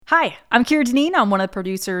Hi, I'm Kira Deneen. I'm one of the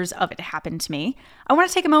producers of It Happened to Me. I want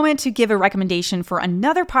to take a moment to give a recommendation for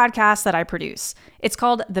another podcast that I produce. It's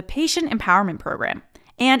called the Patient Empowerment Program,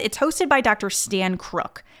 and it's hosted by Dr. Stan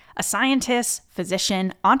Crook, a scientist,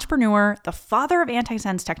 physician, entrepreneur, the father of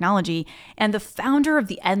antisense technology, and the founder of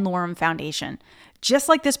the Wolfram Foundation. Just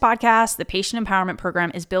like this podcast, the Patient Empowerment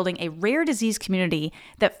Program is building a rare disease community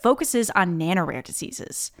that focuses on nanorare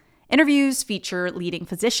diseases. Interviews feature leading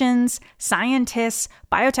physicians, scientists,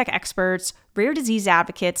 biotech experts, rare disease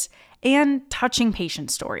advocates, and touching patient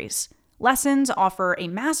stories. Lessons offer a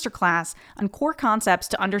masterclass on core concepts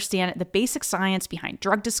to understand the basic science behind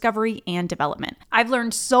drug discovery and development. I've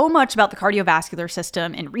learned so much about the cardiovascular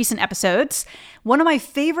system in recent episodes. One of my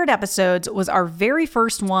favorite episodes was our very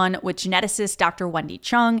first one with geneticist Dr. Wendy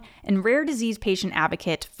Chung and rare disease patient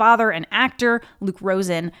advocate, father, and actor Luke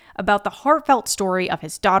Rosen about the heartfelt story of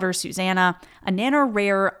his daughter, Susanna, a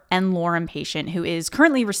nano-rare Wolfram patient who is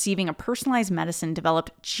currently receiving a personalized medicine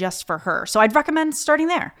developed just for her. So I'd recommend starting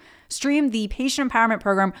there. Stream the Patient Empowerment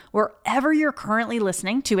Program wherever you're currently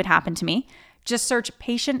listening to It Happened to Me. Just search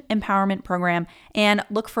Patient Empowerment Program and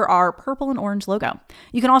look for our purple and orange logo.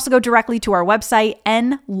 You can also go directly to our website,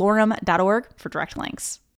 nlorem.org, for direct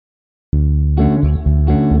links.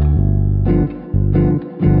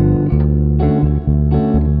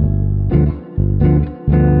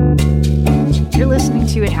 You're listening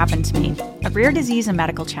to It Happened to Me, a rare disease and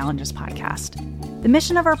medical challenges podcast. The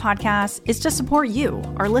mission of our podcast is to support you,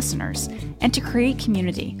 our listeners, and to create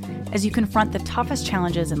community as you confront the toughest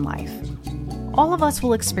challenges in life. All of us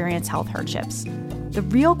will experience health hardships. The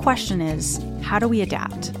real question is, how do we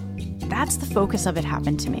adapt? That's the focus of It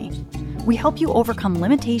Happened to Me. We help you overcome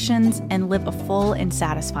limitations and live a full and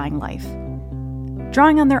satisfying life.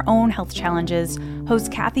 Drawing on their own health challenges, hosts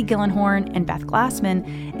Kathy Gillenhorn and Beth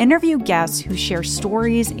Glassman interview guests who share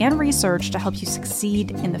stories and research to help you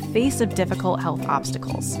succeed in the face of difficult health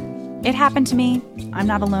obstacles. It happened to me. I'm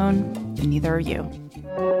not alone, and neither are you.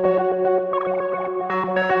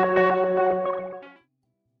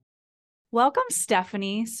 Welcome,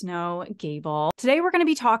 Stephanie Snow Gebel. Today, we're going to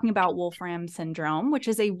be talking about Wolfram syndrome, which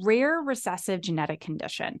is a rare recessive genetic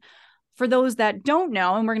condition. For those that don't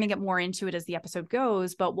know, and we're going to get more into it as the episode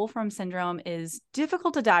goes, but Wolfram syndrome is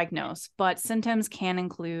difficult to diagnose, but symptoms can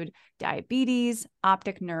include diabetes,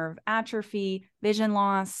 optic nerve atrophy, vision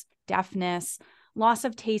loss, deafness, loss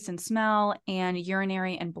of taste and smell, and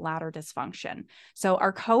urinary and bladder dysfunction. So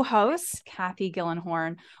our co-host, Kathy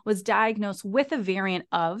Gillenhorn, was diagnosed with a variant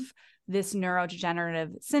of this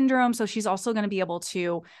neurodegenerative syndrome. So she's also going to be able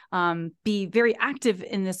to be very active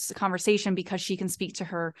in this conversation because she can speak to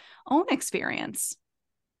her own experience.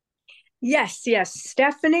 Yes.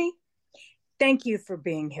 Stephanie, thank you for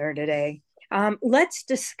being here today. Let's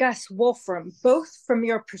discuss Wolfram, both from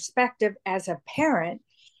your perspective as a parent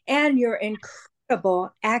and your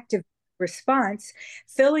incredible active response,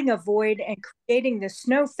 filling a void and creating the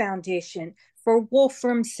Snow Foundation for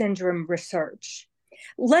Wolfram syndrome research.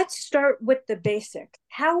 Let's start with the basics.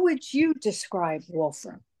 How would you describe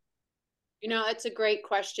Wolfram? You know, it's a great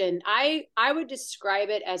question. I would describe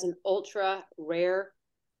it as an ultra rare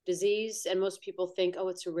disease. And most people think, oh,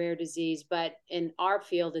 it's a rare disease. But in our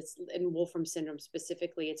field, it's in Wolfram syndrome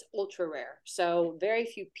specifically, it's ultra rare. So very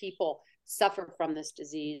few people suffer from this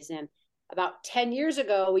disease. And about 10 years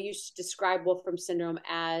ago, we used to describe Wolfram syndrome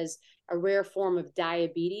as a rare form of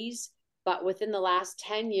diabetes. But within the last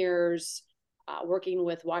 10 years, working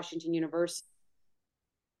with Washington University,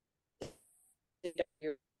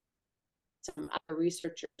 some other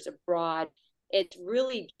researchers abroad, it's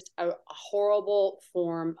really just a horrible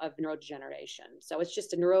form of neurodegeneration. So it's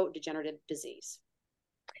just a neurodegenerative disease.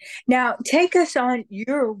 Now, take us on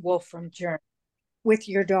your Wolfram journey with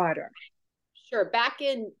your daughter. Sure. Back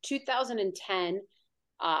in 2010,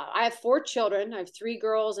 I have 4 children. I have 3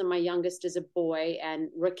 girls and my youngest is a boy. And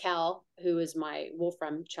Raquel, who is my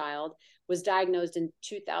Wolfram child, was diagnosed in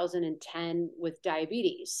 2010 with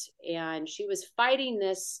diabetes. And she was fighting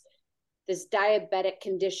this diabetic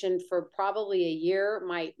condition for probably a year.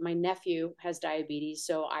 My nephew has diabetes.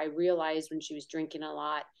 So I realized when she was drinking a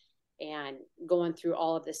lot and going through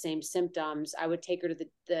all of the same symptoms, I would take her to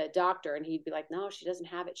the doctor and he'd be like, no, she doesn't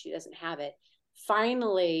have it. She doesn't have it.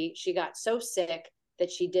 Finally, she got so sick that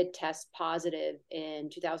she did test positive in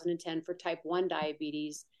 2010 for type 1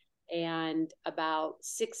 diabetes. And about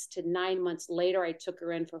 6 to 9 months later, I took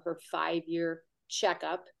her in for her 5-year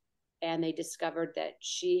checkup and they discovered that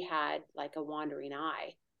she had like a wandering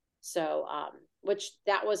eye. So, which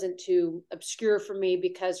that wasn't too obscure for me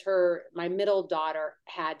because my middle daughter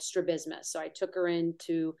had strabismus. So I took her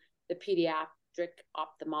into the pediatric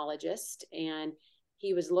ophthalmologist and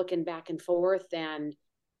he was looking back and forth and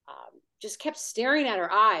just kept staring at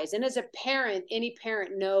her eyes. And as a parent, any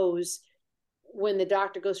parent knows when the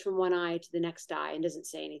doctor goes from one eye to the next eye and doesn't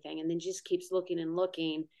say anything, and then just keeps looking and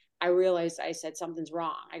looking. I realized, I said, something's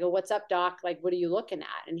wrong. I go, what's up, doc? Like, what are you looking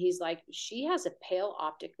at? And he's like, she has a pale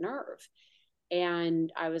optic nerve.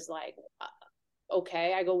 And I was like,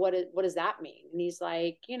 okay. I go, what does that mean? And he's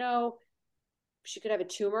like, she could have a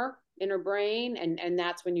tumor in her brain. And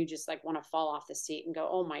that's when you just like want to fall off the seat and go,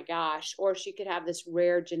 oh my gosh. Or she could have this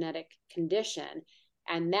rare genetic condition.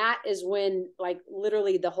 And that is when like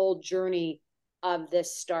literally the whole journey of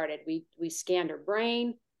this started. We scanned her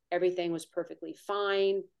brain. Everything was perfectly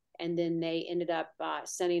fine. And then they ended up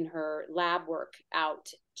sending her lab work out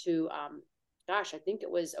to, I think it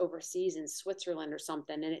was overseas in Switzerland or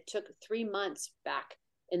something. And it took 3 months back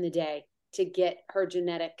in the day to get her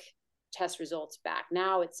genetic test results back.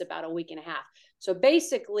 Now it's about a week and a half. So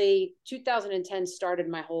basically 2010 started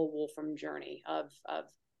my whole Wolfram journey of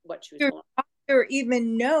what she was going through. Doctor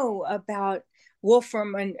even know about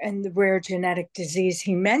Wolfram and the rare genetic disease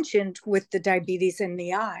he mentioned with the diabetes in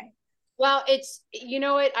the eye? Well, it's,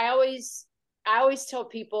 I always tell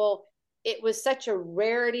people it was such a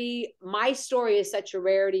rarity. My story is such a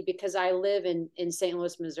rarity because I live in St.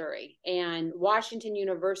 Louis, Missouri, and Washington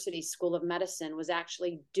University School of Medicine was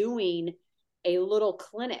actually doing a little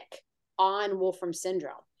clinic on Wolfram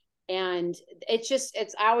syndrome. And I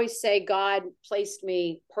always say God placed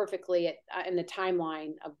me perfectly in the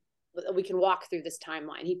timeline of, we can walk through this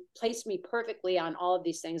timeline. He placed me perfectly on all of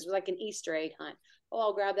these things. It was like an Easter egg hunt. Oh,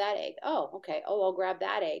 I'll grab that egg. Oh, okay. Oh, I'll grab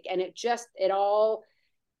that egg. And it all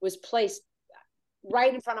was placed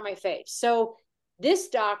right in front of my face. So this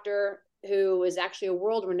doctor, who is actually a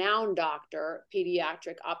world-renowned doctor,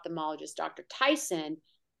 pediatric ophthalmologist, Dr. Tyson,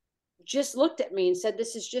 just looked at me and said,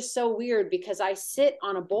 this is just so weird because I sit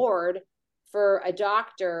on a board for a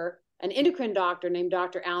doctor, an endocrine doctor named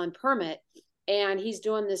Dr. Alan Permit, and he's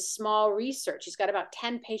doing this small research. He's got about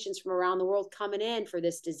 10 patients from around the world coming in for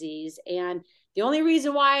this disease. And the only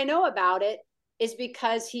reason why I know about it is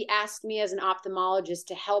because he asked me as an ophthalmologist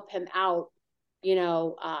to help him out,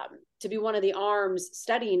 to be one of the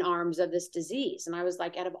studying arms of this disease. And I was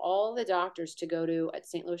like, out of all the doctors to go to at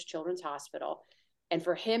St. Louis Children's Hospital, and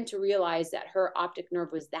for him to realize that her optic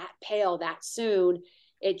nerve was that pale that soon,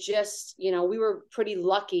 it just, we were pretty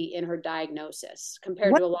lucky in her diagnosis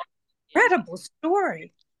compared to a lot. Incredible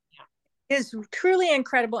story. Yeah. Is truly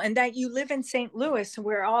incredible. And that you live in St. Louis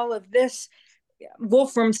where all of this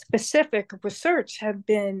Wolfram specific research have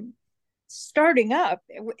been starting up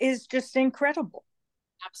is just incredible.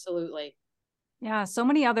 Absolutely. Yeah. So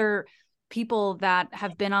many other people that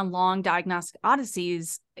have been on long diagnostic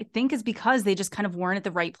odysseys, I think is because they just kind of weren't at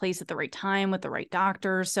the right place at the right time with the right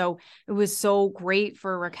doctor. So it was so great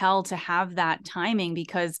for Raquel to have that timing,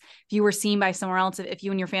 because if you were seen by somewhere else, if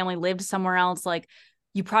you and your family lived somewhere else, like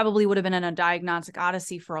you probably would have been in a diagnostic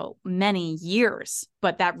odyssey for many years,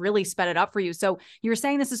 but that really sped it up for you. So you were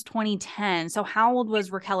saying this is 2010. So how old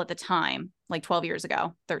was Raquel at the time? Like 12 years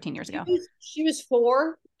ago, 13 years ago? She was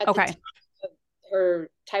 4 at the Okay. time of her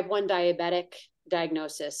type 1 diabetic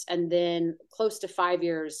diagnosis, and then close to 5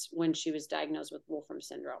 years when she was diagnosed with Wolfram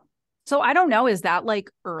syndrome. So I don't know, is that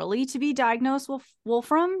like early to be diagnosed with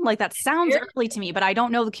Wolfram? Like that sounds early to me, but I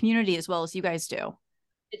don't know the community as well as you guys do.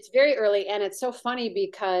 It's very early. And it's so funny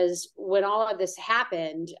because when all of this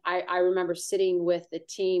happened, I remember sitting with the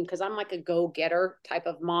team, because I'm like a go-getter type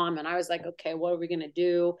of mom. And I was like, okay, what are we going to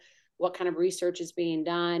do? What kind of research is being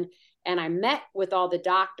done? And I met with all the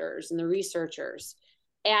doctors and the researchers,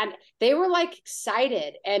 and they were like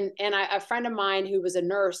excited. And a friend of mine who was a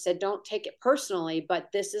nurse said, don't take it personally, but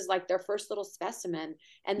this is like their first little specimen.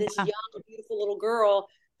 And this young, beautiful little girl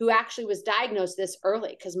who actually was diagnosed this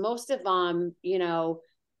early, because most of them,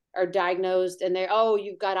 are diagnosed and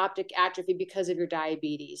you've got optic atrophy because of your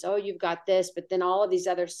diabetes. Oh, you've got this, but then all of these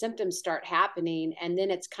other symptoms start happening. And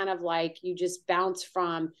then it's kind of like you just bounce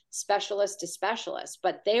from specialist to specialist.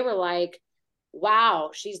 But they were like,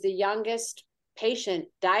 wow, she's the youngest patient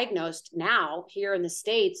diagnosed now here in the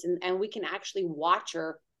States. And we can actually watch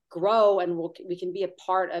her grow, and we can be a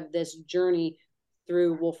part of this journey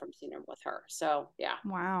through Wolfram syndrome with her. So yeah.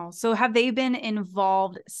 Wow. So have they been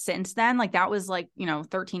involved since then? Like that was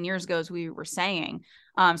 13 years ago, as we were saying.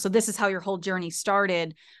 So this is how your whole journey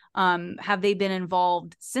started. Have they been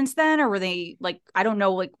involved since then, or were they I don't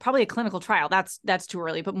know, probably a clinical trial? That's too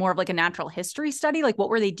early, but more of like a natural history study. Like what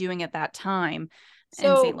were they doing at that time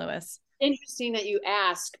in St. Louis? Interesting that you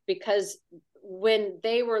ask, because when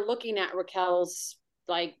they were looking at Raquel's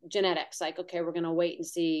genetics, okay, we're going to wait and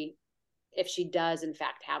see if she does in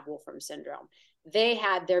fact have Wolfram syndrome. They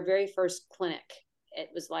had their very first clinic. It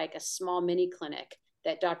was like a small mini clinic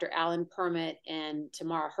that Dr. Alan Permit and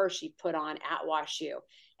Tamara Hershey put on at WashU.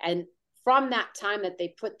 And from that time that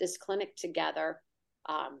they put this clinic together,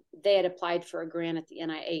 they had applied for a grant at the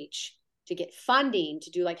NIH to get funding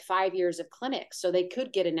to do like 5 years of clinics so they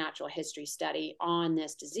could get a natural history study on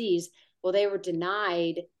this disease. Well, they were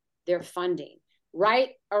denied their funding. Right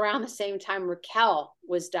around the same time Raquel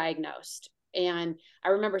was diagnosed. And I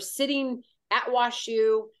remember sitting at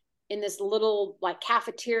WashU in this little like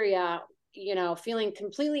cafeteria, you know, feeling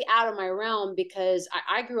completely out of my realm because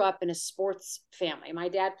I grew up in a sports family. My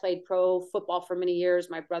dad played pro football for many years.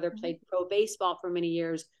 My brother played pro baseball for many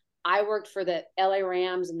years. I worked for the LA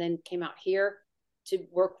Rams and then came out here to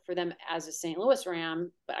work for them as a St. Louis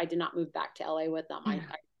Ram, but I did not move back to LA with them. I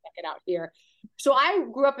stuck it out here. So I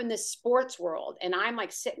grew up in this sports world, and I'm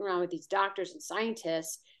like sitting around with these doctors and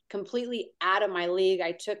scientists completely out of my league.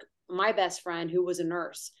 I took my best friend who was a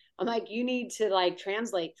nurse. I'm like, you need to like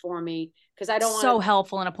translate for me because I don't want so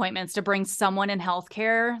helpful in appointments to bring someone in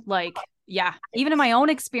healthcare. Like, yeah, even in my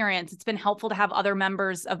own experience, it's been helpful to have other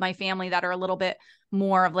members of my family that are a little bit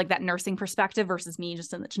more of like that nursing perspective versus me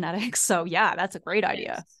just in the genetics. So yeah, that's a great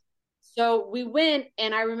idea. So we went,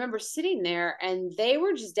 and I remember sitting there and they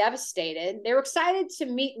were just devastated. They were excited to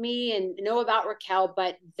meet me and know about Raquel,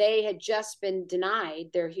 but they had just been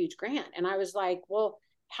denied their huge grant. And I was like, well,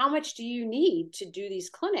 how much do you need to do these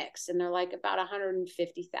clinics? And they're like, about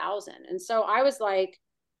 150,000. And so I was like,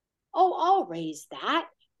 oh, I'll raise that.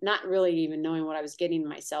 Not really even knowing what I was getting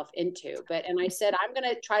myself into. And I said, I'm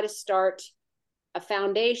going to try to start a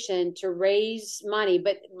foundation to raise money,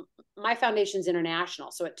 but my foundation's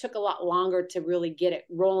international. So it took a lot longer to really get it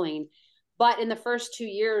rolling. But in the first 2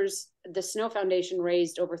 years, the Snow Foundation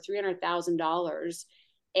raised over $300,000,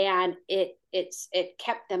 and it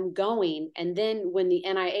kept them going. And then when the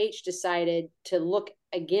NIH decided to look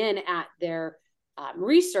again at their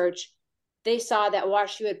research, they saw that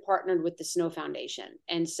WashU had partnered with the Snow Foundation.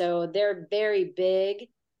 And so they're very big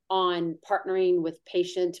on partnering with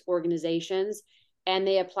patient organizations. And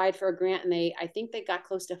they applied for a grant, and I think they got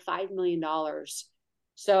close to $5 million.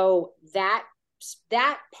 So that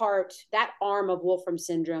part, that arm of Wolfram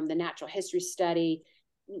syndrome, the natural history study,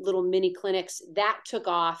 little mini clinics, that took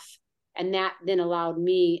off. And that then allowed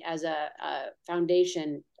me as a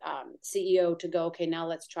foundation CEO to go, okay, now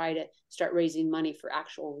let's try to start raising money for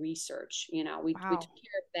actual research. You know, we took care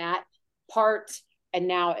of that part. And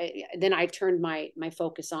now then I turned my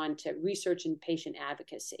focus on to research and patient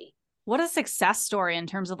advocacy. What a success story in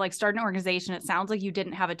terms of like starting an organization. It sounds like you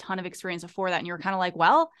didn't have a ton of experience before that. And you were kind of like,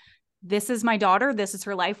 well, this is my daughter. This is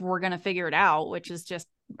her life. We're going to figure it out, which is just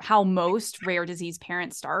how most rare disease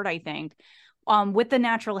parents start, I think. With the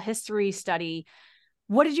natural history study,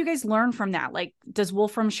 what did you guys learn from that? Like, does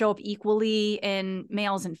Wolfram show up equally in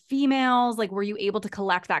males and females? Like, were you able to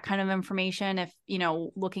collect that kind of information if, you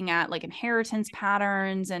know, looking at like inheritance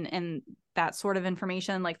patterns and that sort of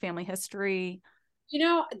information, like family history? You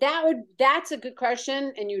know, that's a good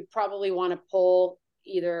question. And you'd probably want to pull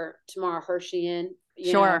either Tamara Hershey in.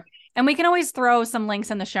 Sure. Know. And we can always throw some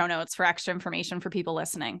links in the show notes for extra information for people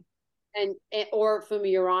listening. Or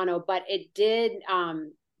Fumi Urano, but it did,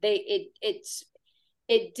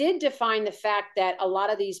 it did define the fact that a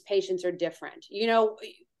lot of these patients are different. You know,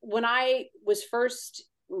 when we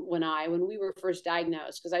were first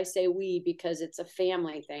diagnosed, because I say we because it's a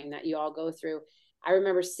family thing that you all go through. I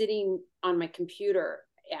remember sitting on my computer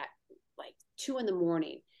at like 2 a.m.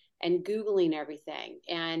 and Googling everything.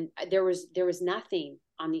 And there was nothing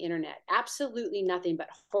on the internet, absolutely nothing but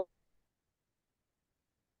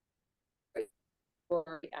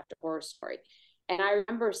horror after horror story. And I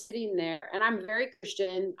remember sitting there, and I'm very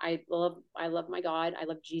Christian. I love my God. I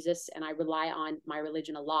love Jesus, and I rely on my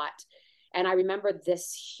religion a lot. And I remember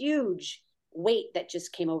this huge weight that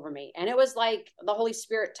just came over me. And it was like the Holy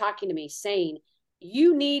Spirit talking to me saying,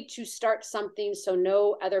 you need to start something so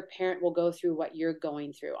no other parent will go through what you're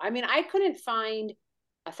going through. I mean, I couldn't find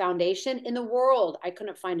a foundation in the world. I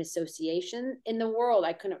couldn't find association in the world.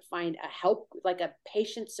 I couldn't find a help, like a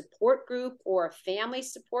patient support group or a family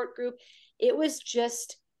support group. It was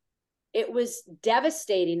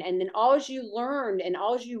devastating. And then all you learned and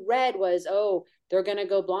all you read was, oh, they're going to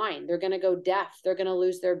go blind. They're going to go deaf. They're going to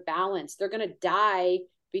lose their balance. They're going to die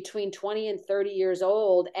between 20 and 30 years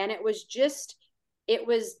old. And it was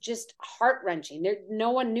just heart-wrenching.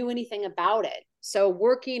 No one knew anything about it. So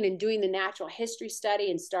working and doing the natural history study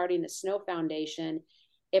and starting the Snow Foundation,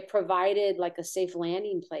 it provided like a safe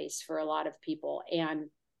landing place for a lot of people.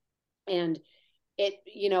 And it,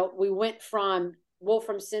 you know, we went from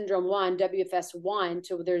Wolfram syndrome 1, WFS 1,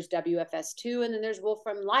 to there's WFS 2, and then there's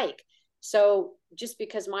Wolfram like. So just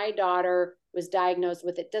because my daughter was diagnosed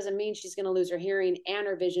with it doesn't mean she's going to lose her hearing and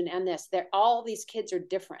her vision and this. They're all these kids are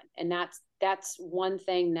different, and that's one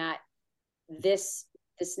thing that this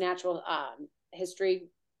natural history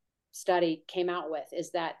study came out with,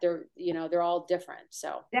 is that they're all different.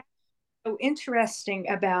 So that's so interesting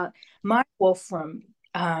about my Wolfram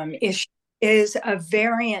issue is a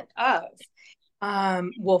variant of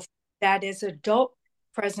Wolfram that is adult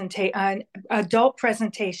presentation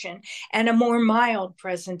and a more mild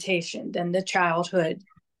presentation than the childhood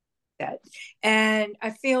set. And I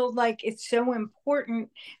feel like it's so important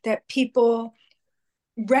that people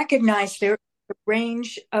recognize their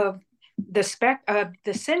range of the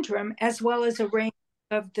syndrome as well as a range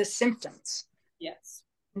of the symptoms. Yes.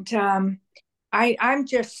 And I'm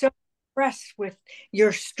just so impressed with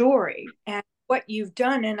your story and what you've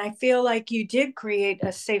done. And I feel like you did create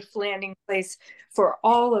a safe landing place for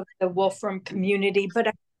all of the Wolfram community, but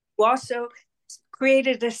you also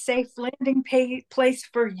created a safe landing place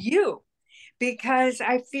for you, because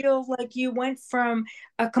I feel like you went from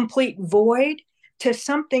a complete void to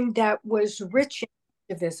something that was rich in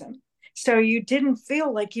activism. So you didn't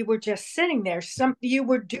feel like you were just sitting there. You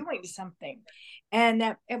were doing something, and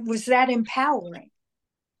that it was that empowering.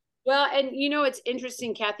 Well, and it's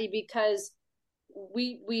interesting, Kathy, because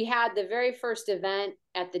we had the very first event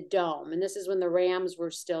at the Dome, and this is when the Rams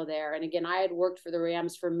were still there. And again, I had worked for the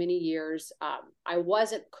Rams for many years. I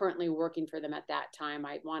wasn't currently working for them at that time.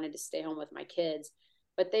 I wanted to stay home with my kids,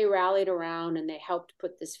 but they rallied around and they helped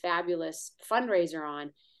put this fabulous fundraiser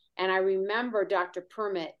on. And I remember Dr.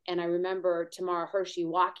 Permit and I remember Tamara Hershey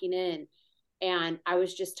walking in, and I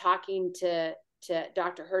was just talking to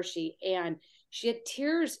Dr. Hershey, and she had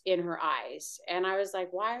tears in her eyes. And I was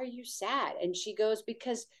like, why are you sad? And she goes,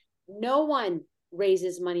 because no one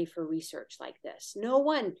raises money for research like this. No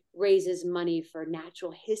one raises money for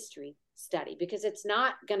natural history study, because it's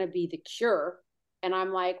not going to be the cure. And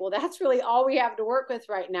I'm like, well, that's really all we have to work with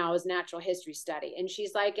right now is natural history study. And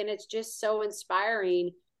she's like, and it's just so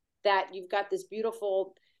inspiring that you've got this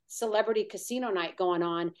beautiful celebrity casino night going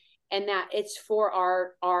on, and that it's for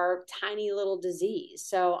our tiny little disease.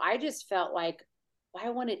 So I just felt like, why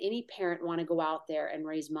wouldn't any parent want to go out there and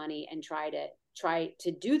raise money and try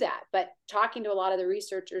to do that? But talking to a lot of the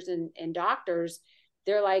researchers and doctors,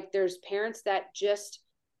 they're like, there's parents that just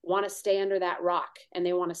want to stay under that rock, and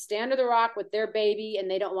they want to stay under the rock with their baby, and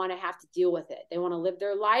they don't want to have to deal with it. They want to live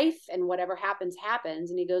their life, and whatever happens, happens.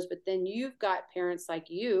 And he goes, but then you've got parents like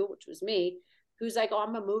you, which was me, who's like, oh,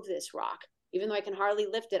 I'm going to move this rock. Even though I can hardly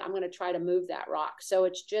lift it, I'm going to try to move that rock. So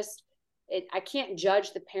it's just, I can't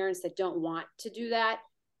judge the parents that don't want to do that.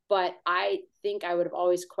 But I think I would have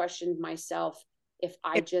always questioned myself if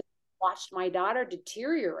I just watched my daughter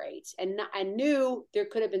deteriorate, and I knew there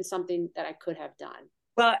could have been something that I could have done.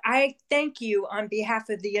 Well, I thank you on behalf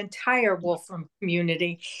of the entire Wolfram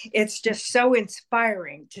community. It's just so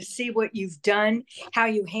inspiring to see what you've done, how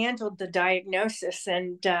you handled the diagnosis,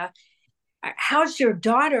 and how's your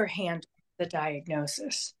daughter handled the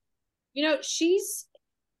diagnosis?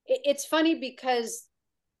 It's funny because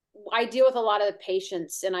I deal with a lot of the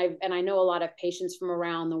patients, and I know a lot of patients from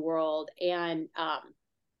around the world, and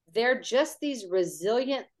they're just these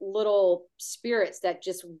resilient little spirits that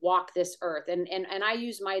just walk this earth. And I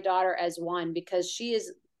use my daughter as one, because she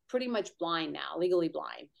is pretty much blind now, legally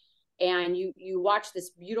blind. And you watch this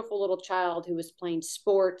beautiful little child who was playing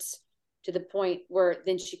sports to the point where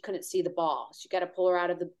then she couldn't see the ball. She got to pull her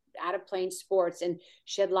out of playing sports, and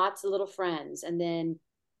she had lots of little friends. And then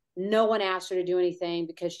no one asked her to do anything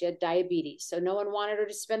because she had diabetes. So no one wanted her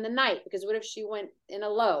to spend the night, because what if she went in a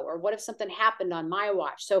low, or what if something happened on my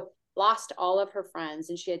watch? So lost all of her friends.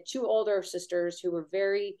 And she had two older sisters who were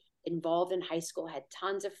very involved in high school, had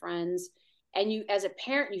tons of friends. And you, as a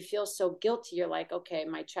parent, you feel so guilty. You're like, okay,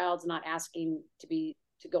 my child's not asking to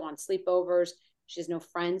go on sleepovers. She has no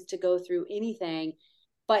friends to go through anything.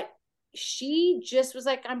 But she just was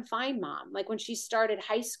like, I'm fine, Mom. Like when she started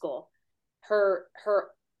high school, her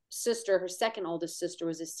sister, her second oldest sister,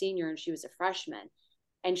 was a senior and she was a freshman,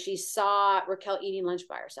 and she saw Raquel eating lunch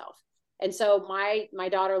by herself. And so my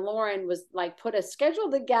daughter Lauren was like, put a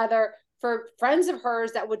schedule together for friends of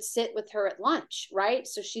hers that would sit with her at lunch, right?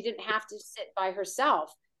 So she didn't have to sit by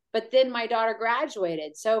herself. But then my daughter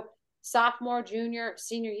graduated. So sophomore, junior,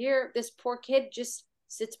 senior year, this poor kid just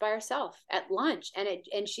sits by herself at lunch.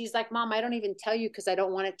 And she's like, Mom, I don't even tell you because I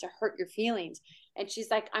don't want it to hurt your feelings. And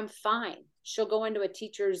she's like, I'm fine. She'll go into a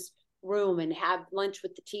teacher's room and have lunch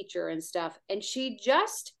with the teacher and stuff. And she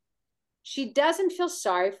doesn't feel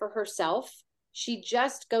sorry for herself. She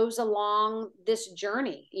just goes along this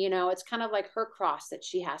journey. It's kind of like her cross that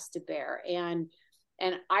she has to bear. And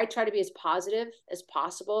I try to be as positive as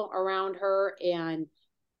possible around her, and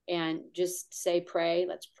just say,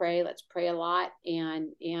 let's pray a lot. And,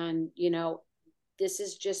 this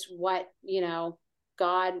is just what,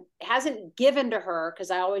 God hasn't given to her. Cause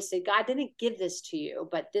I always say, God didn't give this to you,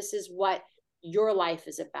 but this is what your life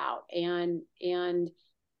is about. And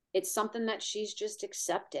it's something that she's just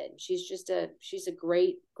accepted. She's a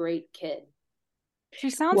great, great kid. She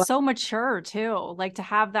sounds so mature too, like to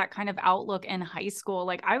have that kind of outlook in high school.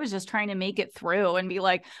 Like I was just trying to make it through and be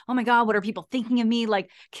like, oh my God, what are people thinking of me? Like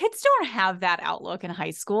kids don't have that outlook in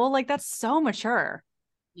high school. Like that's so mature.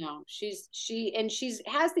 No, she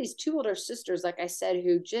has these two older sisters, like I said,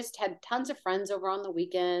 who just had tons of friends over on the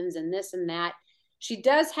weekends and this and that. She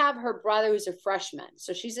does have her brother who's a freshman.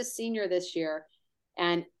 So she's a senior this year.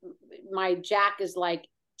 And my Jack is like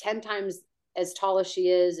 10 times as tall as she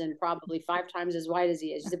is and probably 5 times as wide as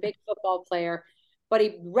he is. He's a big football player, but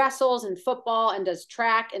he wrestles in football and does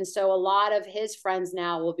track. And so a lot of his friends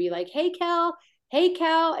now will be like, hey, Kel.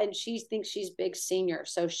 And she thinks she's big senior.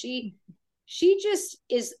 So she just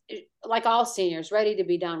is, like all seniors, ready to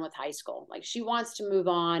be done with high school. Like she wants to move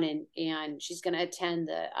on, and she's going to attend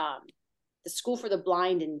the School for the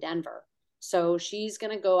Blind in Denver. So she's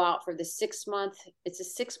going to go out for the 6 month. It's a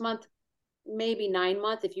 6 month, maybe 9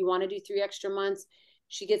 month. If you want to do 3 extra months,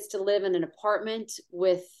 she gets to live in an apartment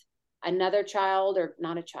with another child, or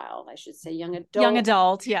not a child, I should say, young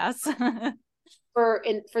adult. Yes. for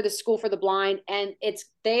the School for the Blind. And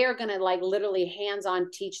they are going to like literally hands-on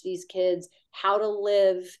teach these kids how to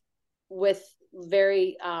live with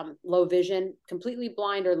very low vision, completely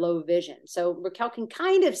blind or low vision. So Raquel can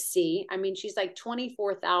kind of see. I mean, she's like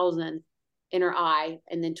 24,000 in her eye,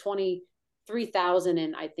 and then 23,000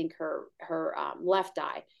 in, I think, her left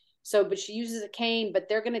eye. So, but she uses a cane, but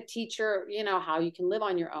they're going to teach her, how you can live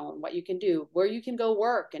on your own, what you can do, where you can go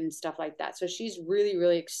work and stuff like that. So she's really,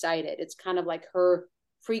 really excited. It's kind of like her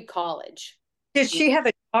pre-college. Does she have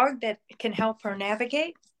a dog that can help her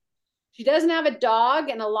navigate? She doesn't have a dog,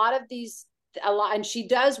 and and she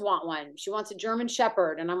does want one. She wants a German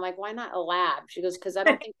Shepherd. And I'm like, why not a lab? She goes, because I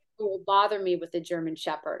don't think it will bother me with the German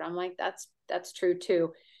Shepherd. I'm like, that's true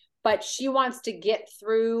too. But she wants to get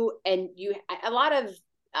through, and a lot of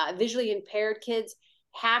visually impaired kids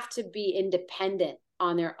have to be independent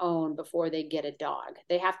on their own before they get a dog.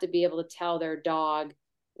 They have to be able to tell their dog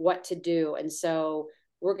what to do. And so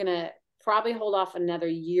we're going to probably hold off another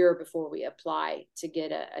year before we apply to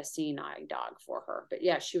get a seeing eye dog for her. But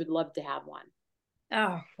yeah, she would love to have one.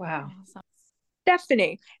 Oh, wow.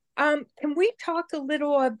 Stephanie, can we talk a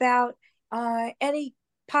little about any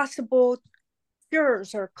possible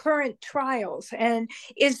cures or current trials? And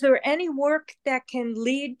is there any work that can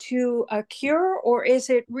lead to a cure, or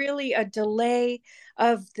is it really a delay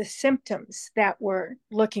of the symptoms that we're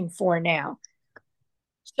looking for now?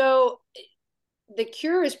 So the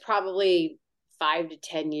cure is probably 5 to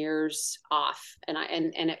 10 years off. And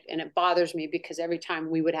it bothers me, because every time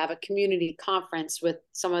we would have a community conference with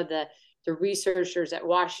some of the researchers at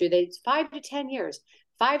WashU, it's 5 to 10 years.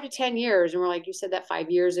 And we're like, you said that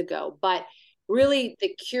 5 years ago. But really the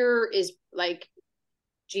cure is like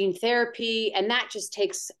gene therapy, and that just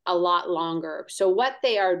takes a lot longer. So what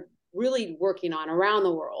they are really working on around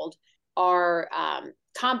the world are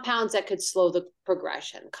compounds that could slow the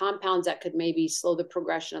progression, compounds that could maybe slow the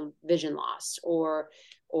progression of vision loss, or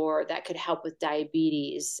that could help with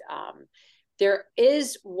diabetes. There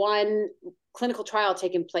is one clinical trial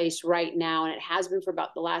taking place right now, and it has been for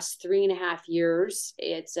about the last 3.5 years.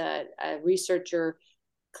 It's a researcher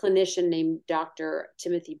clinician named Dr.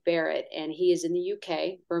 Timothy Barrett, and he is in the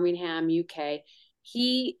UK, Birmingham, UK.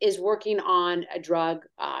 He is working on a drug,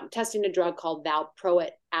 testing a drug called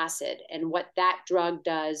valproate acid. And what that drug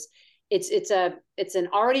does, it's an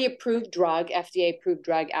already approved drug, FDA approved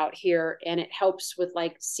drug out here, and it helps with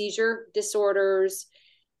like seizure disorders.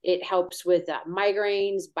 It helps with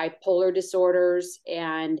migraines, bipolar disorders.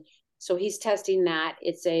 And so he's testing that.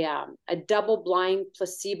 It's a double-blind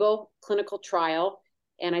placebo clinical trial.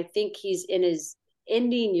 And I think he's in his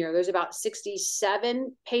ending year. There's about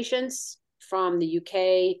 67 patients from the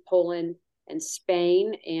UK, Poland, and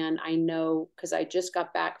Spain. And I know, because I just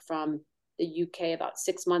got back from the UK about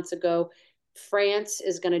 6 months ago, France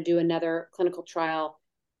is going to do another clinical trial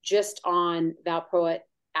just on valproate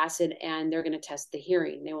acid, and they're going to test the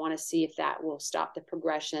hearing. They want to see if that will stop the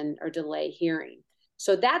progression or delay hearing.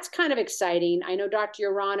 So that's kind of exciting. I know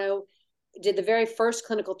Dr. Urano did the very first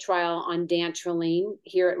clinical trial on dantrolene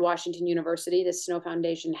here at Washington University. The Snow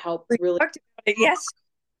Foundation helped really, yes,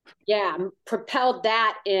 propelled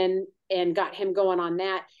that in and got him going on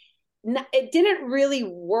that. It didn't really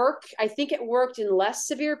work. I think it worked in less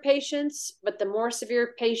severe patients, but the more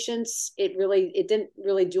severe patients, it didn't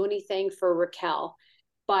really do anything for Raquel,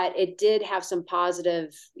 but it did have some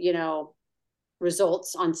positive,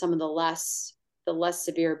 results on some of the less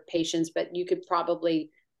severe patients. But you could probably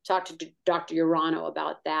talk to Dr. Urano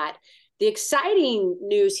about that. The exciting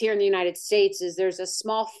news here in the United States is there's a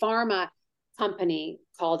small pharma company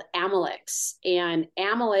called Amylyx, and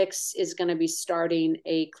Amylyx is going to be starting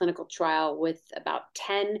a clinical trial with about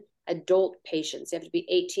 10 adult patients. They have to be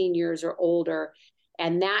 18 years or older,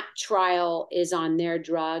 and that trial is on their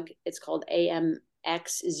drug. It's called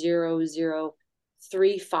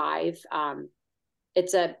AMX0035.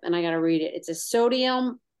 And I got to read it. It's a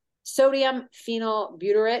sodium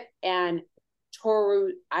phenylbutyrate and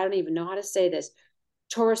I don't even know how to say this,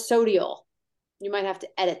 torosodiol. You might have to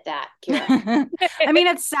edit that, Kira. I mean,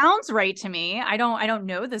 it sounds right to me. I don't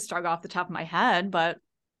know this drug off the top of my head, but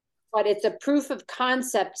it's a proof of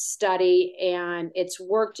concept study, and it's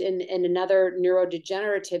worked in another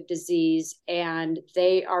neurodegenerative disease, and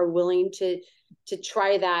they are willing to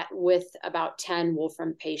try that with about 10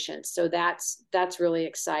 Wolfram patients. So that's really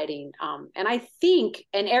exciting. And I think,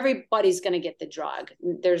 and everybody's going to get the drug.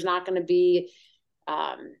 There's not going to be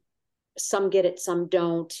some get it, some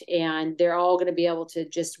don't, and they're all going to be able to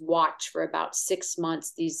just watch for about 6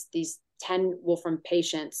 months these 10 Wolfram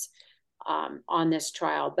patients on this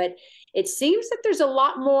trial. But it seems that there's a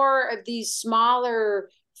lot more of these smaller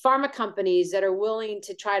pharma companies that are willing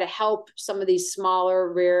to try to help some of these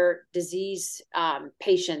smaller rare disease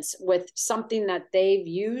patients with something that they've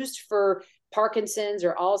used for Parkinson's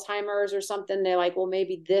or Alzheimer's or something. They're like, well,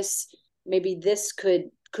 maybe this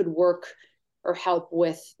could work or help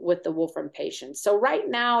with the Wolfram patients. So right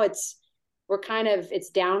now it's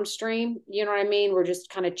downstream, you know what I mean? We're just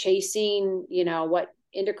kind of chasing, what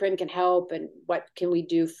endocrine can help and what can we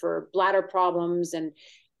do for bladder problems. And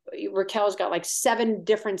Raquel's got like 7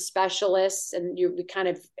 different specialists, and we kind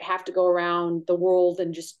of have to go around the world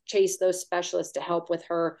and just chase those specialists to help with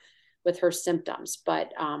her symptoms.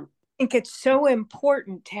 But I think it's so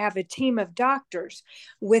important to have a team of doctors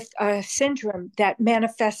with a syndrome that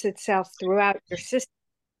manifests itself throughout your system,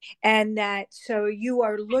 and that so you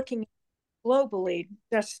are looking globally,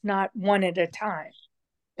 just not one at a time.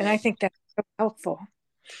 And I think that's so helpful.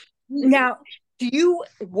 Now, do you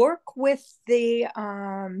work with the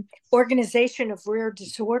Organization of Rare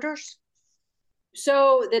Disorders?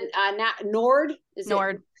 So the NORD is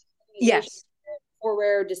NORD. Yes. For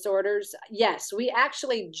rare disorders. Yes, we've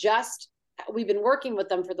been working with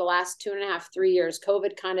them for the last 2.5, 3 years.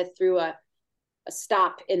 COVID kind of threw a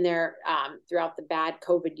stop in there throughout the bad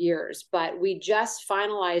COVID years, but we just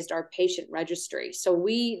finalized our patient registry. So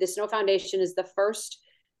the Snow Foundation is the first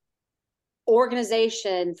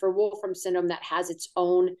organization for Wolfram syndrome that has its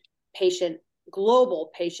own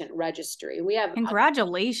global patient registry. We have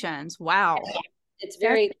congratulations. Wow. It's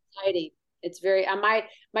very exciting. It's very,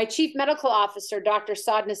 my chief medical officer, Dr.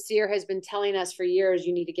 Saad Nasir, has been telling us for years,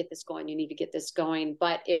 you need to get this going. You need to get this going.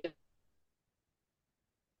 But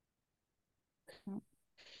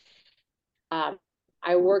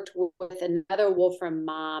I worked with another Wolfram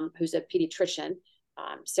mom who's a pediatrician,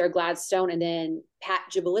 Sarah Gladstone, and then Pat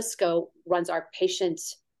Gibelisco runs our patient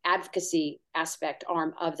advocacy aspect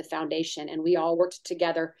arm of the foundation. And we all worked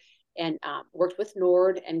together and worked with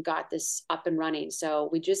NORD and got this up and running. So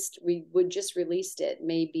we just released it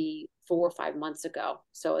maybe 4 or 5 months ago.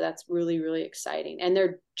 So that's really, really exciting. And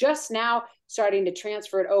they're just now starting to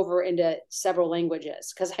transfer it over into several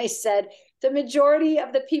languages. Because I said the majority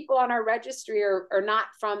of the people on our registry are not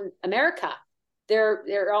from America.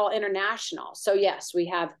 They're all international. So yes, we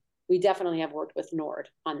definitely have worked with NORD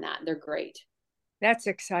on that. They're great. That's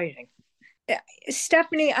exciting.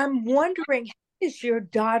 Stephanie, I'm wondering, does your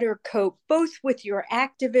daughter cope both with your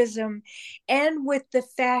activism and with the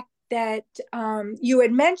fact that you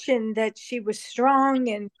had mentioned that she was strong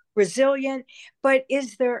and resilient, but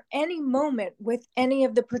is there any moment with any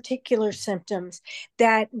of the particular symptoms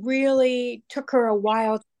that really took her a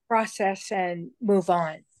while to process and move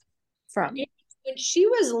on from? When she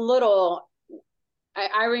was little,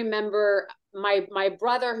 I remember my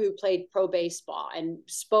brother, who played pro baseball and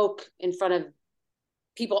spoke in front of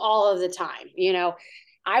people all of the time,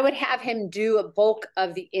 I would have him do a bulk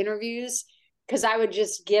of the interviews because I would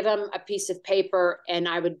just give him a piece of paper and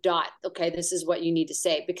I would dot, okay, this is what you need to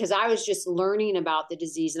say, because I was just learning about the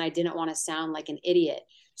disease and I didn't want to sound like an idiot.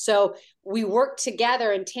 So we worked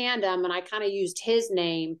together in tandem, and I kind of used his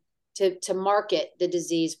name to market the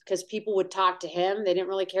disease because people would talk to him. They didn't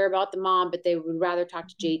really care about the mom, but they would rather talk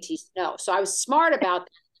to JT Snow. So I was smart about that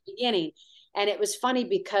at the beginning. And it was funny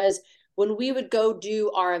because when we would go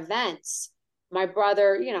do our events, my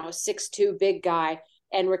brother, 6'2", big guy,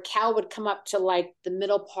 and Raquel would come up to like the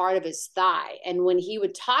middle part of his thigh. And when he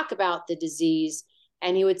would talk about the disease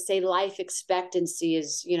and he would say life expectancy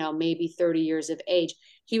is, maybe 30 years of age,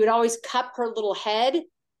 he would always cup her little head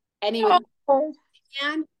and he would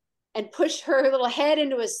hand and push her little head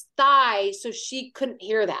into his thigh so she couldn't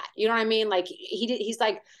hear that. You know what I mean? Like he's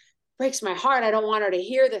like, breaks my heart. I don't want her to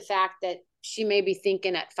hear the fact that she may be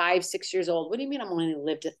thinking at 5, 6 years old, what do you mean I'm only going to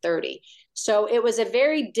live to 30? So it was a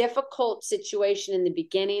very difficult situation in the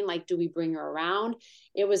beginning. Like, do we bring her around?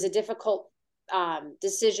 It was a difficult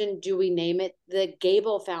decision. Do we name it? The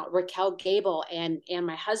Gebel found Raquel Gebel, and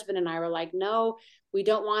my husband and I were like, no, we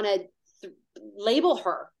don't want to label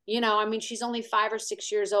her. She's only 5 or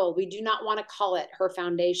 6 years old. We do not want to call it her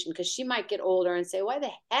foundation because she might get older and say, why the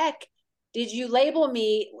heck did you label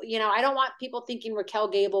me? I don't want people thinking Raquel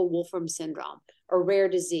Gebel Wolfram syndrome or rare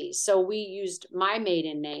disease. So we used my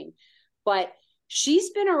maiden name, but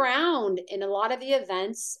she's been around in a lot of the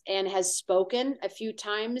events and has spoken a few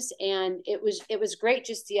times. And it was great.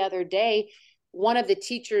 Just the other day, one of the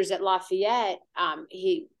teachers at Lafayette,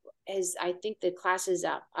 I think the class is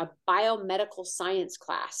a biomedical science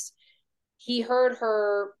class. He heard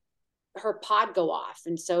her pod go off.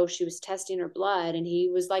 And so she was testing her blood and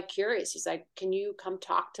he was like curious. He's like, can you come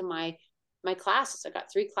talk to my classes? I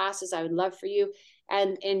got 3 classes. I would love for you.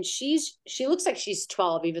 And she looks like she's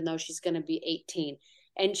 12, even though she's going to be 18.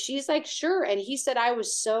 And she's like, sure. And he said, I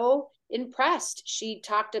was so impressed. She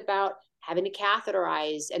talked about having to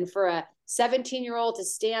catheterize, and for a 17-year-old to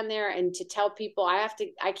stand there and to tell people I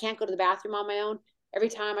can't go to the bathroom on my own. Every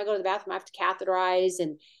time I go to the bathroom, I have to catheterize.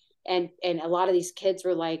 And a lot of these kids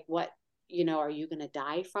were like, what, are you going to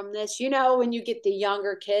die from this? When you get the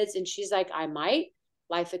younger kids, and she's like, I might.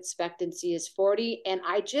 Life expectancy is 40. And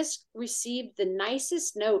I just received the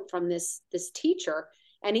nicest note from this teacher.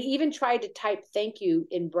 And he even tried to type thank you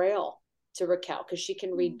in Braille to Raquel because she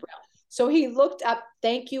can read Braille. So he looked up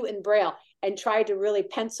thank you in Braille and tried to really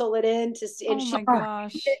pencil it in to see. And oh my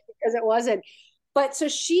gosh. Because it wasn't. But so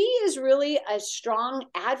she is really a strong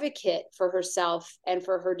advocate for herself and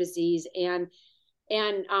for her disease. And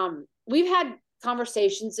we've had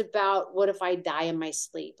conversations about what if I die in my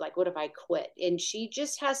sleep? Like, what if I quit? And she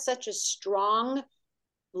just has such a strong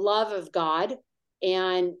love of God.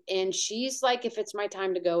 And she's like, if it's my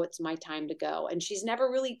time to go, it's my time to go. And she's never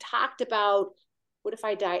really talked about what if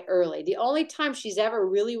I die early? The only time she's ever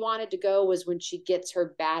really wanted to go was when she gets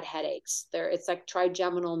her bad headaches. It's like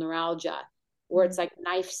trigeminal neuralgia, where it's like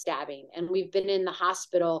knife stabbing. And we've been in the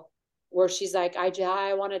hospital where she's like,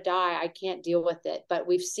 I want to die. I can't deal with it. But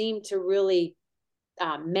we've seemed to really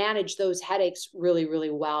manage those headaches really,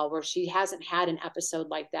 really well, where she hasn't had an episode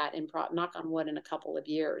like that knock on wood, in a couple of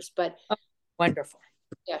years. But wonderful.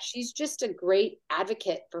 Yeah, she's just a great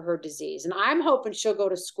advocate for her disease. And I'm hoping she'll go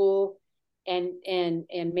to school and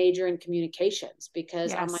major in communications, because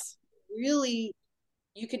yes. I'm like, really,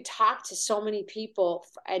 you could talk to so many people,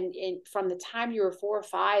 and from the time you were 4 or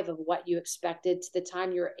 5 of what you expected to the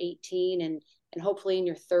time you're 18 and hopefully in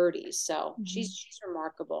your 30s. So she's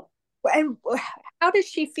remarkable. And how does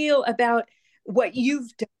she feel about what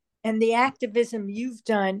you've done and the activism you've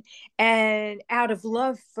done, and out of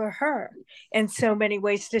love for her in so many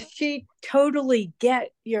ways? Does she totally get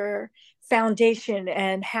your foundation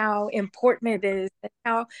and how important it is, and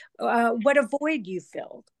how what a void you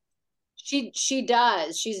filled? She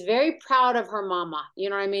does. She's very proud of her mama. You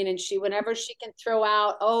know what I mean? And whenever she can throw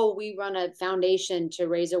out, we run a foundation to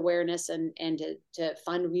raise awareness and to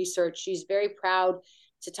fund research, she's very proud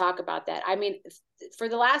to talk about that. I mean, for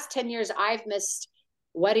the last 10 years, I've missed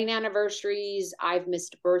wedding anniversaries. I've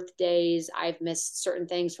missed birthdays. I've missed certain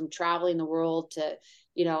things, from traveling the world to,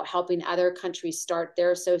 helping other countries start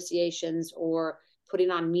their associations or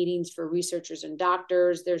putting on meetings for researchers and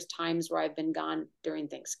doctors. There's times where I've been gone during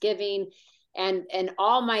Thanksgiving, and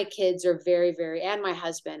all my kids are very, very, and my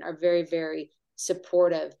husband are very, very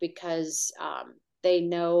supportive, because they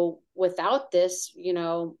know without this, they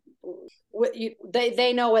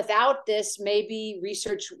know without this, maybe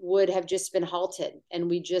research would have just been halted, and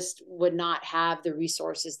we just would not have the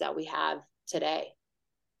resources that we have today.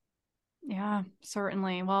 Yeah,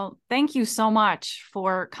 certainly. Well, thank you so much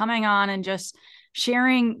for coming on and just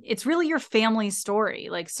sharing. It's really your family's story.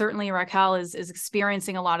 Like, certainly Raquel is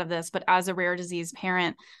experiencing a lot of this, but as a rare disease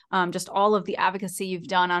parent, just all of the advocacy you've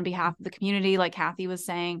done on behalf of the community, like Kathy was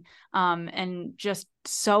saying, and just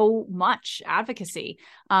so much advocacy,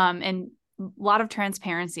 and a lot of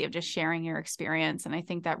transparency of just sharing your experience. And I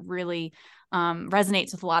think that really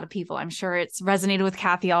resonates with a lot of people. I'm sure it's resonated with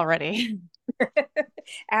Kathy already.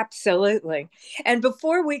 Absolutely. And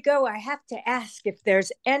before we go, I have to ask if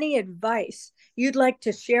there's any advice you'd like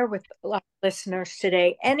to share with our listeners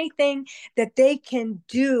today, anything that they can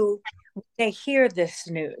do when they hear this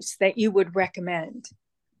news that you would recommend.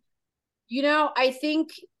 I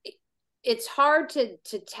think it's hard to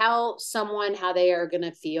tell someone how they are going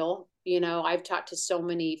to feel. I've talked to so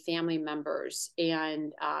many family members,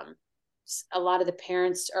 and a lot of the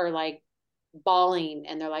parents are like bawling,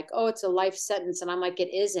 and they're like, "Oh, it's a life sentence," and I'm like,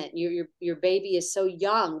 "It isn't. Your baby is so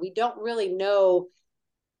young. We don't really know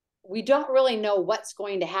what's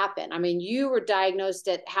going to happen." I mean, you were diagnosed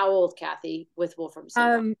at how old, Kathy, with Wolfram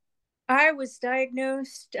syndrome? I was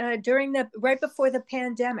diagnosed right before the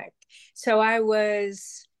pandemic. So I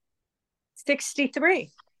was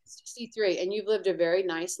 63. 63, and you've lived a very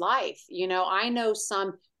nice life. I know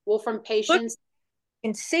some Wolfram patients.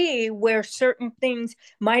 Can see where certain things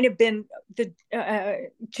might have been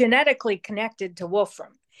genetically connected to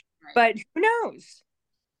Wolfram, right. But who knows?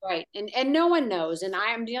 Right. And no one knows. And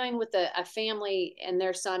I am dealing with a family, and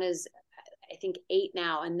their son is, I think, 8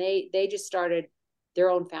 now. And they just started their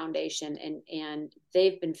own foundation, and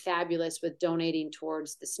they've been fabulous with donating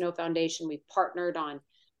towards the Snow Foundation. We've partnered on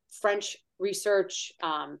French research.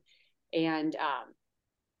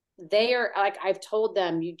 They are like, I've told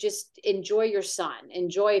them, you just enjoy your son.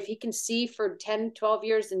 Enjoy. If he can see for 10, 12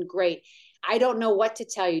 years, then great. I don't know what to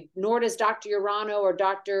tell you, nor does Dr. Urano or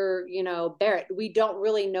Dr. Barrett. We don't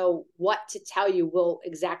really know what to tell you will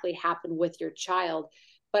exactly happen with your child.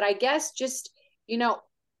 But I guess just,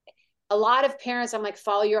 a lot of parents, I'm like,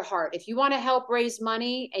 follow your heart. If you want to help raise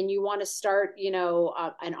money and you want to start, an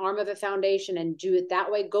arm of a foundation and do it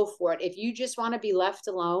that way, go for it. If you just want to be left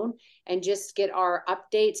alone and just get our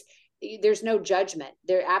updates, there's no judgment.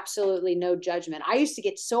 There's absolutely no judgment. I used to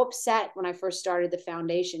get so upset when I first started the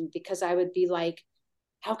foundation, because I would be like,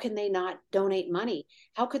 how can they not donate money?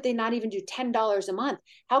 How could they not even do $10 a month?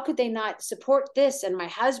 How could they not support this? And my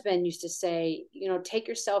husband used to say, take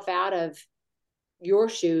yourself out of your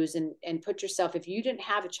shoes and put yourself, if you didn't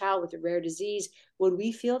have a child with a rare disease, would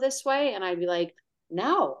we feel this way? And I'd be like,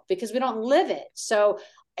 no, because we don't live it. So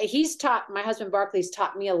my husband Barkley's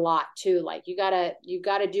taught me a lot too. Like, you gotta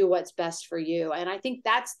do what's best for you. And I think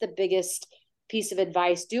that's the biggest piece of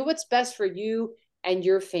advice. Do what's best for you and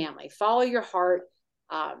your family. Follow your heart,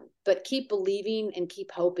 but keep believing and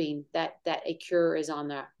keep hoping that a cure is on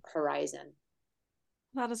the horizon.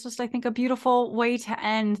 That is just, I think, a beautiful way to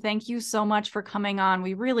end. Thank you so much for coming on.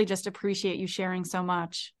 We really just appreciate you sharing so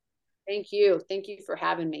much. Thank you. Thank you for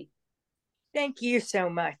having me. Thank you so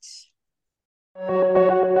much.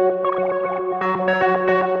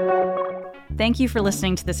 Thank you for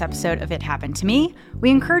listening to this episode of It Happened to Me.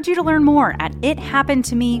 We encourage you to learn more at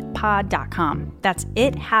ithappenedtomepod.com. That's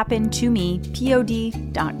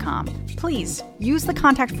ithappenedtomepod.com. Please use the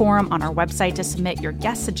contact form on our website to submit your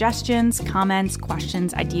guest suggestions, comments,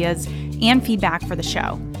 questions, ideas, and feedback for the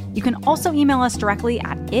show. You can also email us directly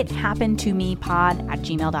at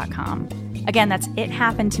ithappenedtomepod@gmail.com. Again, that's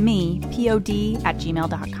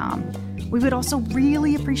ithappenedtomepod@gmail.com. We would also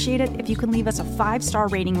really appreciate it if you can leave us a 5-star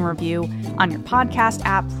rating and review on your podcast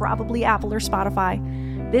app, probably Apple or Spotify.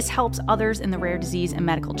 This helps others in the rare disease and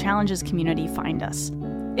medical challenges community find us.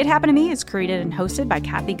 It Happened to Me is created and hosted by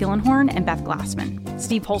Kathy Gillenhorn and Beth Glassman.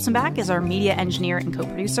 Steve Holzenbach is our media engineer and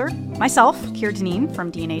co-producer. Myself, Keir Deneen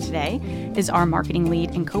from DNA Today, is our marketing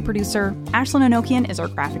lead and co-producer. Ashlyn Anokian is our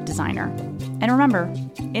graphic designer. And remember,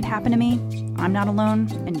 it happened to me. I'm not alone,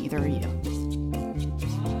 and neither are you.